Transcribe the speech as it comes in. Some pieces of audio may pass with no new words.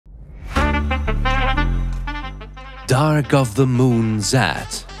Dark of the Moon Z,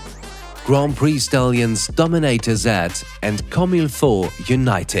 Grand Prix stallions Dominator Z and Comme, Faut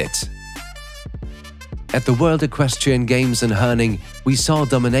united. At the World Equestrian Games in Herning, we saw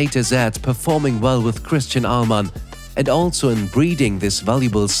Dominator Z performing well with Christian Ahlmann, and also in breeding, this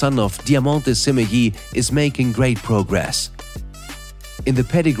valuable son of Diamant de Semilly is making great progress. In the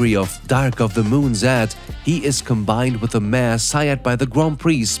pedigree of Dark of the Moon Z, he is combined with a mare sired by the Grand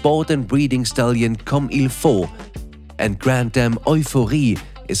Prix sport and breeding stallion Comme, Faut, and Grand Dame Euphorie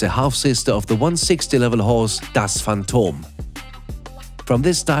is a half-sister of the 160-level horse Das Phantom. From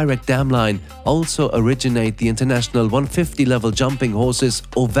this direct dam line also originate the international 150-level jumping horses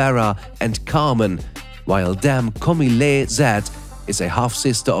Overa and Carmen, while Dame Comme Z is a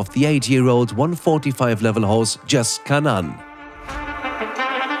half-sister of the 8-year-old 145-level horse Just Canan.